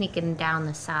to be sneaking down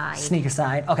the side. Sneak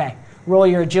aside. Okay. Roll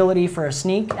your agility for a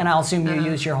sneak, and I'll assume you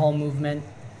use your whole movement.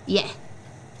 Yeah.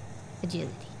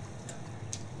 Agility.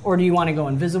 Or do you want to go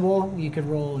invisible? You could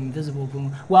roll invisible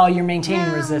boom. Well, you're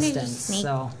maintaining resistance,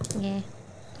 so. Yeah.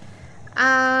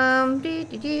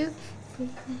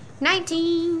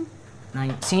 19.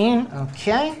 19.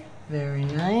 Okay. Very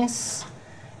nice.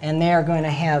 And they are going to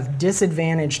have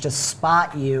disadvantage to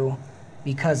spot you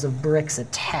because of Brick's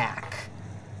attack.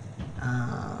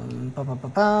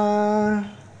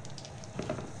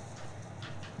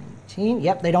 19.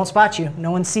 Yep, they don't spot you.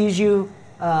 No one sees you.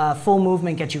 Full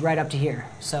movement gets you right up to here.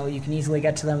 So you can easily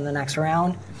get to them in the next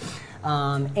round.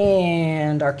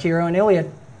 And Arcurio and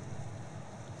Iliad.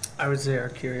 I would say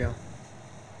Arcurio.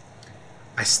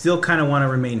 I still kind of want to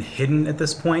remain hidden at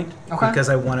this point because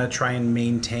I want to try and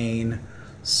maintain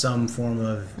some form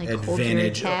of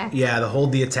advantage. Yeah, the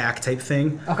hold the attack type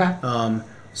thing. Okay.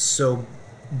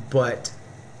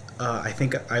 I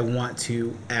think I want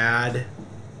to add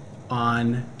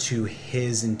on to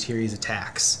his and Tiri's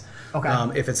attacks. Okay.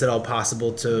 If it's at all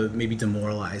possible to maybe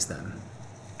demoralize them.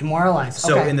 Demoralize.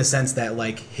 So okay. in the sense that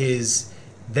like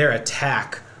their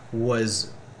attack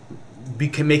was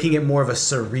making it more of a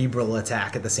cerebral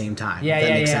attack at the same time. Yeah, if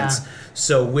that makes sense.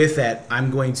 So with that,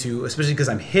 I'm going to, especially because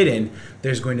I'm hidden,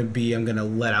 I'm going to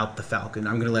let out the falcon.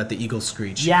 I'm going to let the eagle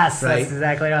screech. Yes, right? That's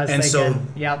exactly what I was thinking. So,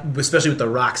 especially with the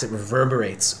rocks, it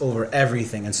reverberates over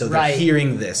everything. And so they're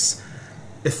hearing this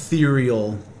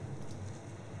ethereal,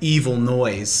 evil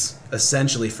noise,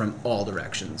 essentially from all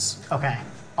directions. Okay,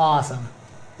 awesome.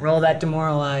 Roll that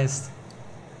demoralized.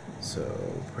 So,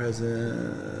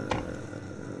 presence...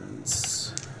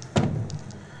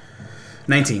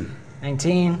 19.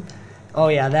 19. Oh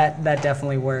yeah, that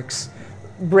definitely works.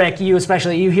 Brick, you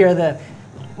especially, you hear the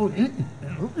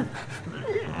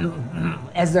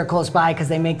as they're close by because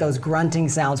they make those grunting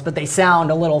sounds, but they sound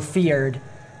a little feared.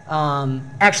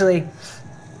 Actually,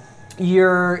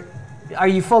 are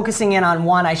you focusing in on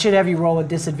one? I should have you roll with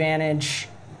disadvantage.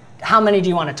 How many do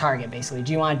you want to target, basically?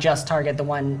 Do you want to just target the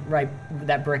one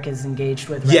that Brick is engaged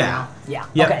with right now? Yeah.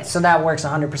 Yep. Okay, so that works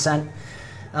 100%.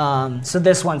 So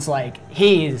this one's like,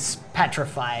 he's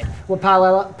petrified. What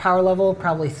power level?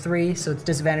 Probably 3, so it's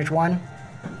disadvantage 1?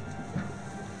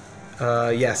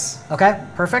 Yes. Okay,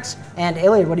 perfect. And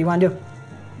Iliad, what do you want to do?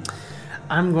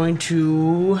 I'm going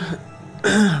to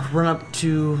run up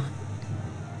to...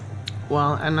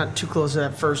 Well, I'm not too close to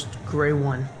that first gray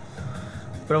one.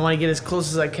 but I want to get as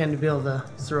close as I can to be able to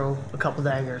throw a couple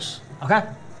daggers. Okay.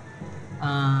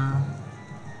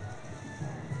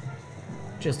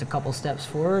 Just a couple steps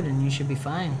forward and you should be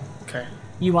fine. Okay.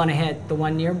 You want to hit the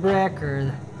one near Brick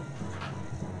or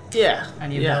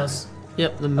any of those?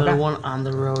 Yep, the middle one on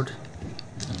the road.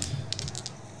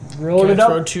 Roll Can it I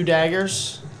up. throw 2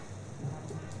 daggers?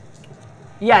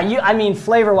 Yeah,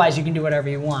 flavor-wise, you can do whatever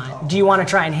you want. Do you want to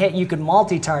try and hit? You could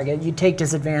multi-target. You take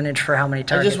disadvantage for how many I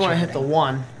targets. just want to hit the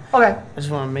one. Okay. I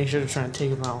just want to make sure to try and take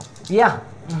him out. Yeah.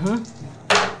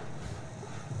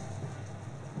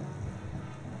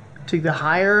 Take the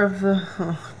higher of the...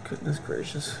 Oh, goodness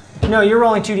gracious. No, you're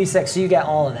rolling 2d6, so you get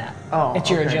all of that. Oh, it's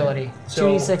your okay. agility. So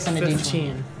 2d6 and a d20.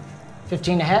 15.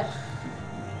 15 to hit.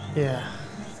 Yeah.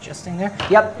 Adjusting there.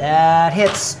 Yep, that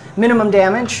hits. Minimum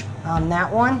damage on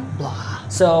that one. Blah.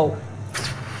 So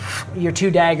your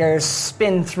 2 daggers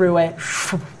spin through it.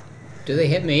 Do they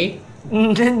hit me?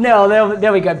 No,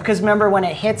 they'll be good. Because remember, when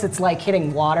it hits, it's like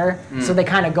hitting water. So they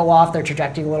kind of go off their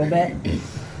trajectory a little bit.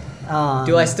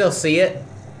 Do I still see it?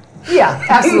 Yeah,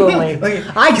 absolutely.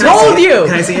 I told you!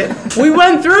 Can I see it? We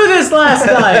went through this last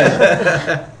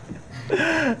time!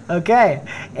 Okay,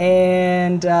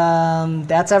 and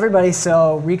that's everybody.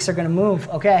 So Reeks are going to move.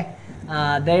 Okay,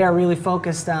 they are really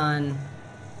focused on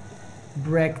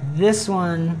Brick. This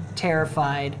one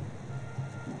terrified.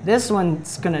 This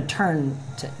one's going to turn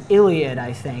to Iliad,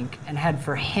 I think, and head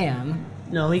for him.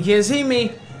 No, he can't see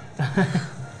me.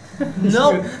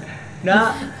 Nope.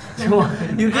 Nah. You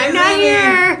can't I'm not see me.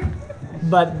 here.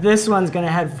 But this one's going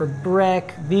to head for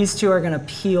Brick. These two are going to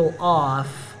peel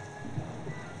off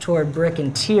toward Brick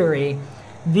and Tiri.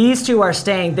 These two are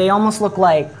staying. They almost look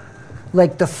like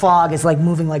the fog is like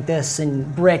moving like this,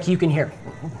 and Brick, you can hear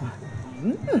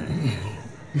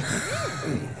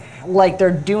like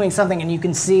they're doing something, and you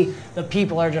can see the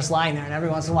people are just lying there, and every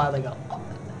once in a while they go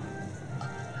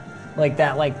like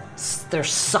that, like they're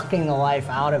sucking the life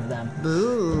out of them.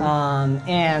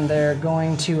 And they're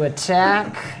going to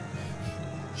attack.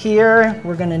 Here,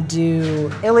 we're gonna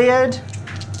do Iliad.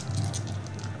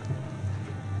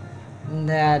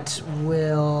 That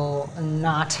will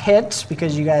not hit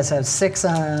because you guys have 6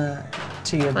 to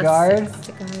your guard. 6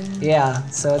 to guard. Yeah,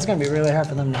 so it's gonna be really hard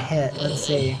for them to hit. Let's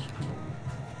see.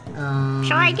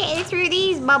 Try getting through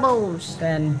these bubbles.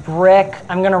 Then Brick,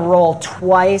 I'm gonna roll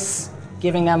twice,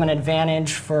 giving them an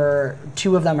advantage for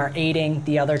 2 of them are aiding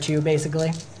the other 2,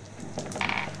 basically.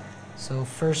 So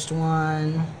first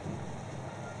one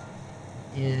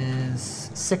is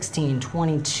 16,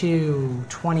 22,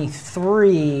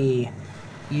 23.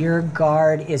 Your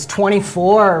guard is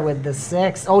 24 with the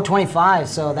 6. Oh, 25,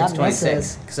 so that It's 26,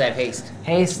 misses. because I have haste.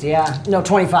 Haste, yeah. No,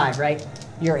 25, right?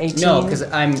 You're 18? No, because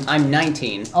I'm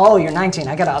 19. Oh, you're 19.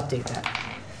 I gotta update that.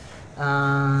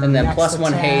 And then next plus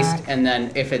 1 attack. haste, and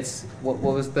then if it's... What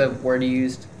was the word you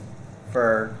used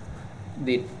for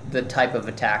the type of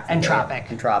attack? Entropic.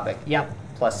 Entropic. Yep.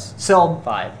 Plus So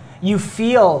 5. you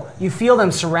feel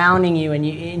them surrounding you,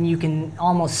 and you can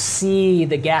almost see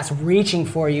the gas reaching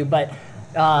for you, but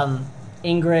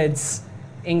Ingrid's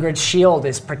shield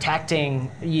is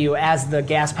protecting you as the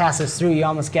gas passes through. You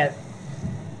almost get,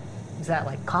 is that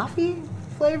like coffee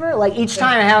flavor? Like each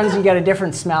time it happens, you get a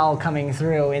different smell coming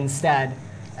through instead.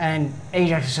 And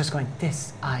Ajax is just going,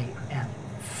 this I am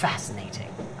fascinating.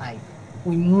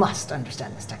 We must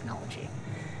understand this technology.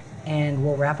 And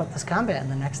we'll wrap up this combat in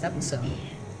the next episode.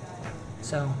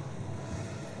 So,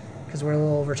 because we're a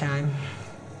little over time.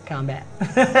 Combat.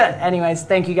 Anyways,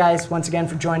 thank you guys once again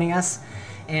for joining us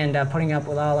and putting up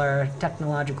with all our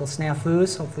technological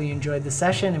snafus. Hopefully you enjoyed the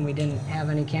session and we didn't have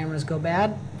any cameras go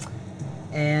bad.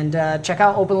 And check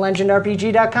out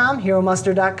openlegendrpg.com,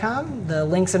 heromuster.com. The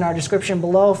link's in our description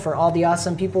below for all the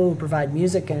awesome people who provide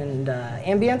music and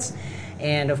ambience.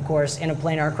 And of course,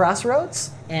 Interplanar Crossroads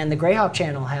and the Greyhawk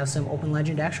channel have some Open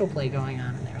Legend actual play going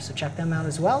on in there. So check them out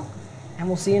as well. And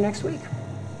we'll see you next week.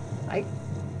 Bye.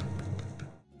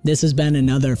 This has been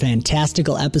another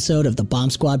fantastical episode of the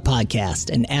Bomb Squad Podcast,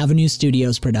 an Avenue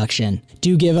Studios production.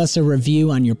 Do give us a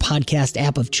review on your podcast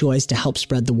app of choice to help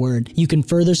spread the word. You can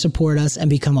further support us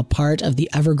and become a part of the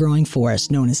ever-growing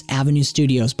forest known as Avenue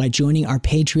Studios by joining our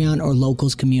Patreon or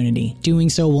Locals community.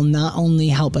 Doing so will not only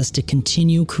help us to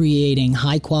continue creating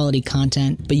high-quality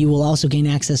content, but you will also gain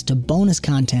access to bonus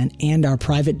content and our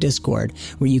private Discord,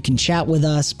 where you can chat with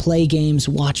us, play games,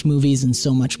 watch movies, and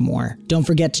so much more. Don't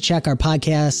forget to check our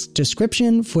podcast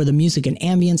description for the music and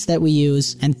ambience that we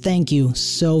use, and thank you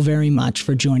so very much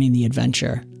for joining the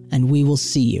adventure, and we will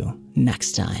see you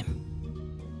next time.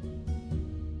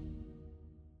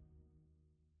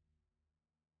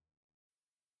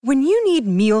 When you need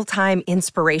mealtime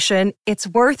inspiration, it's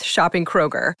worth shopping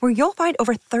Kroger, where you'll find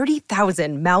over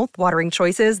 30,000 mouth-watering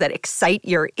choices that excite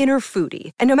your inner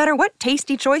foodie. And no matter what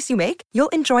tasty choice you make, you'll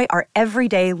enjoy our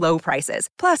everyday low prices,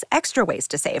 plus extra ways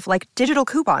to save, like digital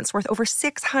coupons worth over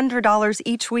 $600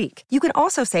 each week. You can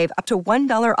also save up to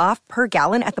 $1 off per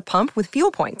gallon at the pump with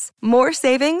fuel points. More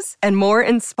savings and more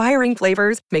inspiring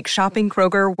flavors make shopping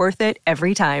Kroger worth it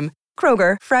every time.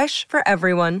 Kroger, fresh for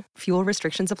everyone. Fuel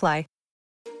restrictions apply.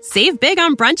 Save big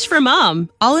on brunch for mom,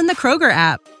 all in the Kroger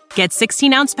app. Get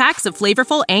 16-ounce packs of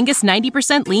flavorful Angus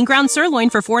 90% lean ground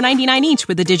sirloin for $4.99 each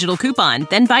with a digital coupon.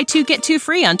 Then buy 2, get 2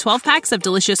 free on 12 packs of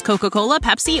delicious Coca-Cola,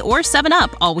 Pepsi, or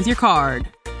 7-Up, all with your card.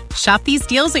 Shop these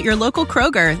deals at your local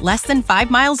Kroger, less than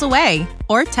 5 miles away.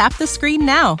 Or tap the screen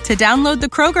now to download the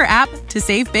Kroger app to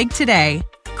save big today.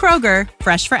 Kroger,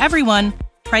 fresh for everyone.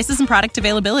 Prices and product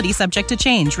availability subject to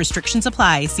change. Restrictions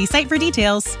apply. See site for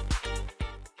details.